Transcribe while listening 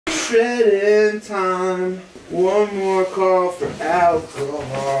Shredding time. One more call for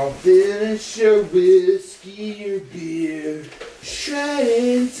alcohol. Finish your whiskey or beer.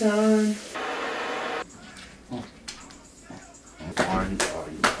 Shredding time.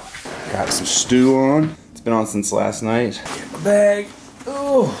 Got some stew on. It's been on since last night. Get my bag.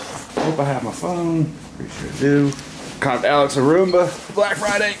 Oh, hope I have my phone. Pretty sure I do. Caught Alex a Roomba. Black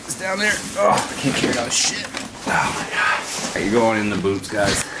Friday is down there. Oh, I can't carry all this shit. Oh my god. Are you going in the boots,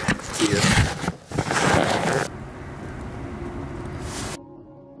 guys? See ya.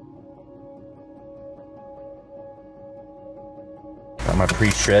 Got my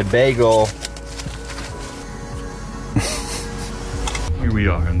pre-shred bagel. Here we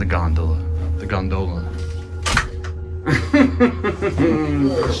are in the gondola. The gondola.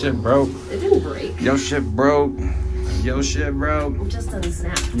 Shit broke. It didn't break. Yo shit broke. Yo shit broke. It just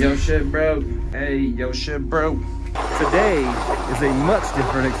unsnapped. Yo shit broke. Hey, yo shit broke. Today is a much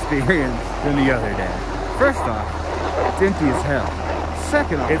different experience than the other day. First off, it's empty as hell.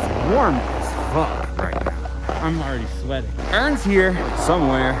 Second off, it's warm as fuck right now. I'm already sweating. Ern's here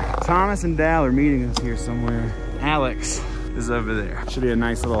somewhere. Thomas and Dal are meeting us here somewhere. Alex is over there. Should be a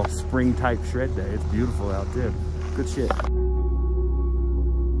nice little spring type shred day. It's beautiful out too. Good shit.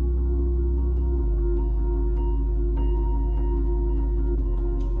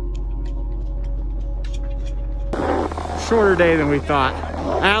 Shorter day than we thought.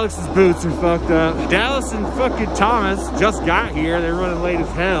 Alex's boots are fucked up. Dallas and fucking Thomas just got here. They're running late as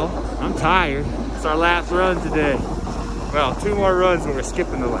hell. I'm tired. It's our last run today. Well, 2 more runs, but we're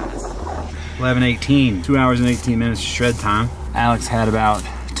skipping the last. 11:18, 2 hours and 18 minutes of shred time. Alex had about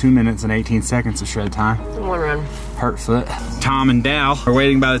 2 minutes and 18 seconds of shred time. 1 run. Hurt foot. Tom and Dal are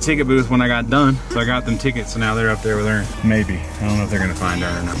waiting by the ticket booth when I got done. So I got them tickets, so now they're up there with Ern. Maybe. I don't know if they're gonna find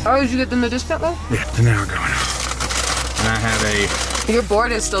Ern or not. Oh, did you get them the discount though? Yeah, so now we're going. And I have Your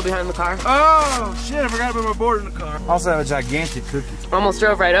board is still behind the car. oh shit, I forgot about my board in the car. Also have a gigantic cookie. Almost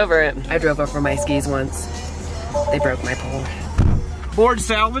drove right over it. I drove over my skis once. They broke my pole. Board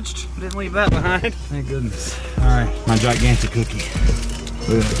salvaged. Didn't leave that behind. Thank goodness. All right, my gigantic cookie.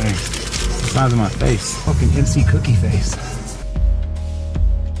 Look at that thing. It's the size of my face. Fucking MC cookie face.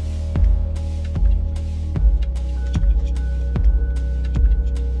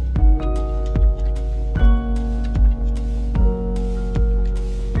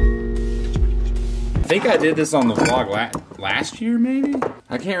 I think I did this on the vlog last year, maybe?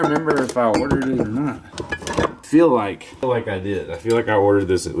 I can't remember if I ordered it or not. I feel like I did. I feel like I ordered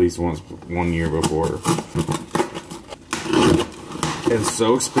this at least once 1 year before. It's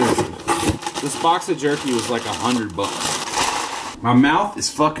so expensive. This box of jerky was like $100. My mouth is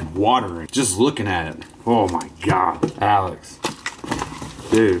fucking watering just looking at it. Oh my god, Alex.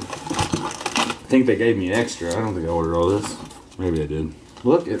 Dude. I think they gave me extra. I don't think I ordered all this. Maybe I did.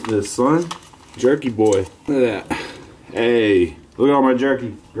 Look at this, son. Jerky boy. Look at that. Hey, look at all my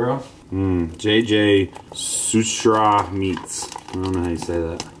jerky, girl. JJ Sushra Meats. I don't know how you say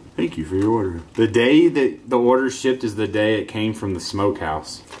that. Thank you for your order. The day that the order shipped is the day it came from the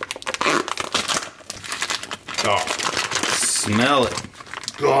smokehouse. Oh, smell it.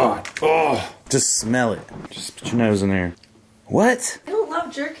 God. Oh, just smell it. Just put your nose in there. What? I don't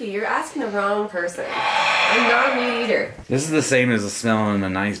love jerky. You're asking the wrong person. I'm not a meat eater. This is the same as smelling a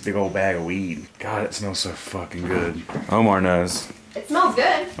nice big old bag of weed. God, it smells so fucking good. Omar knows. It smells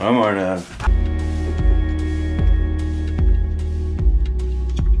good. Omar knows.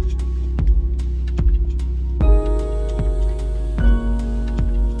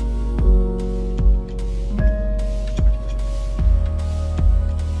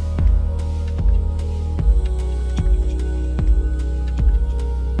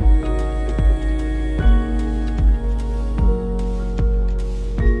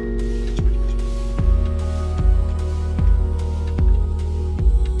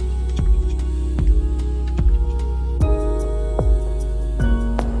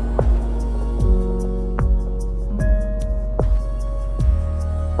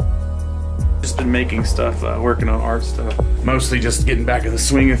 Making stuff, working on art stuff. Mostly just getting back in the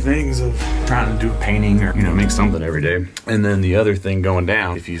swing of things of trying to do painting or, make something every day. And then the other thing going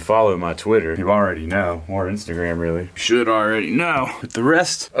down, if you follow my Twitter, you already know, or Instagram really, you should already know that the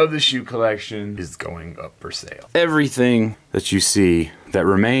rest of the shoe collection is going up for sale. Everything that you see that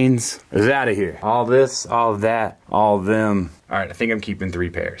remains is out of here. All this, all of that, all of them. All right, I think I'm keeping 3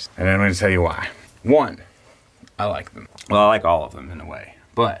 pairs. And I'm gonna tell you why. 1, I like them. Well, I like all of them in a way.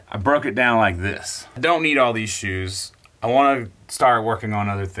 But I broke it down like this. I don't need all these shoes. I want to start working on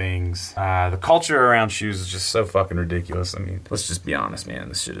other things. The culture around shoes is just so fucking ridiculous. I mean, let's just be honest, man.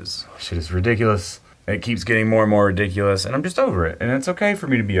 This shit is ridiculous. It keeps getting more and more ridiculous, and I'm just over it. And it's okay for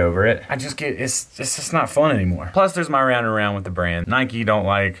me to be over it. It's just not fun anymore. Plus, there's my round and round with the brand. Nike don't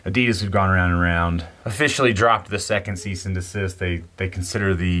like. Adidas, who've gone around and around, officially dropped the second cease and desist. They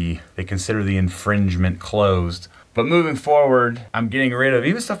consider the infringement closed. But moving forward, I'm getting rid of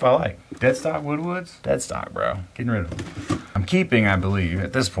even stuff I like. Dead stock Woodwoods, dead stock, bro. Getting rid of them. I'm keeping, I believe,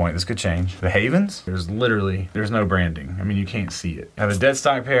 at this point, this could change. The Havens, there's no branding. I mean, you can't see it. I have a dead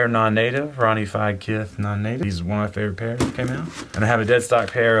stock pair of non-native, Ronnie Fied Kith non-native. These are one of my favorite pairs that came out. And I have a dead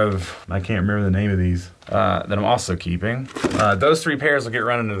stock pair of, I can't remember the name of these, that I'm also keeping. Those 3 pairs will get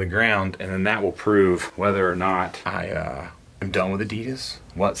run into the ground, and then that will prove whether or not I'm done with Adidas.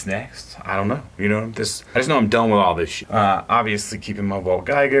 What's next? I don't know. You know, I just know I'm done with all this shit. Obviously keeping my Volt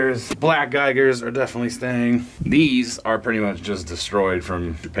Geigers. Black Geigers are definitely staying. These are pretty much just destroyed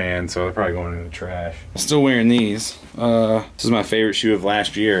from Japan, so they're probably going in the trash. I'm still wearing these. This is my favorite shoe of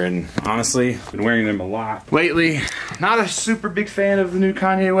last year, and honestly, been wearing them a lot. Lately, not a super big fan of the new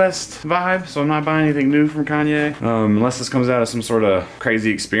Kanye West vibe, so I'm not buying anything new from Kanye. Unless this comes out of some sort of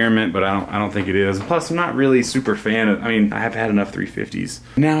crazy experiment, but I don't think it is. Plus, I'm not really super fan of, I mean, I have had enough 350s.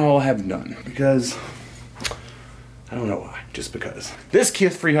 Now I'll have none, because I don't know why, just because. This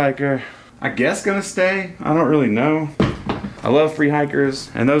Kith Free Hiker, I guess gonna stay. I don't really know. I love free hikers,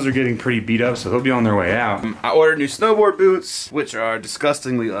 and those are getting pretty beat up, so they'll be on their way out. I ordered new snowboard boots, which are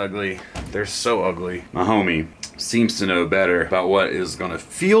disgustingly ugly. They're so ugly. My homie seems to know better about what is gonna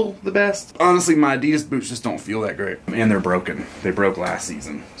feel the best. Honestly, my Adidas boots just don't feel that great, and they're broken. They broke last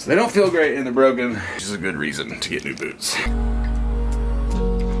season. So they don't feel great and they're broken, which is a good reason to get new boots.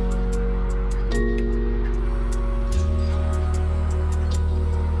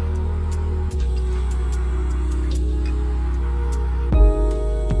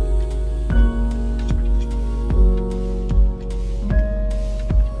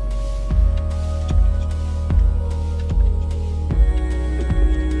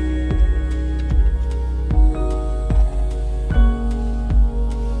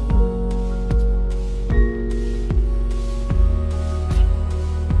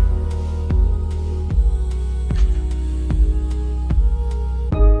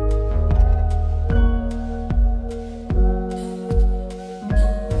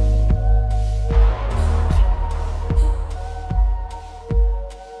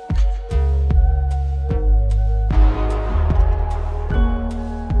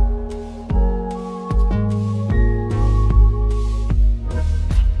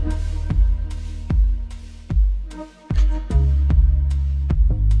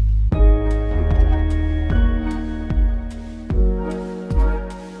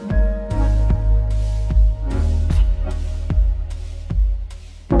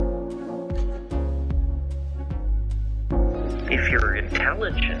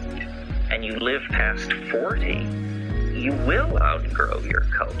 and you live past 40, you will outgrow your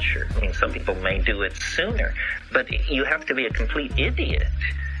culture. I mean, some people may do it sooner, but you have to be a complete idiot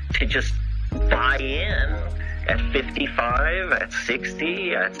to just buy in at 55, at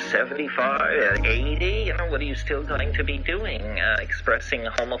 60, at 75, at 80. You know, what are you still going to be doing? Expressing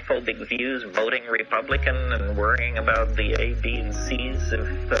homophobic views, voting Republican, and worrying about the A, B, and C's of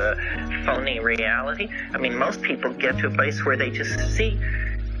phony reality? I mean, most people get to a place where they just see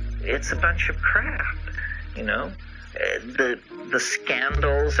it's a bunch of crap, you know? The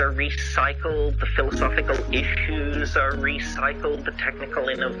scandals are recycled, the philosophical issues are recycled, the technical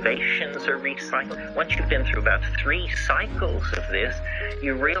innovations are recycled. Once you've been through about 3 cycles of this,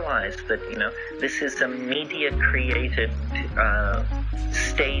 you realize that, you know, this is a media-created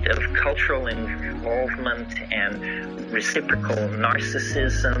state of cultural involvement and reciprocal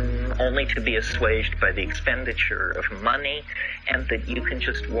narcissism, only to be assuaged by the expenditure of money, and that you can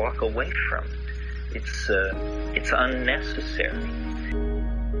just walk away from. It's unnecessary.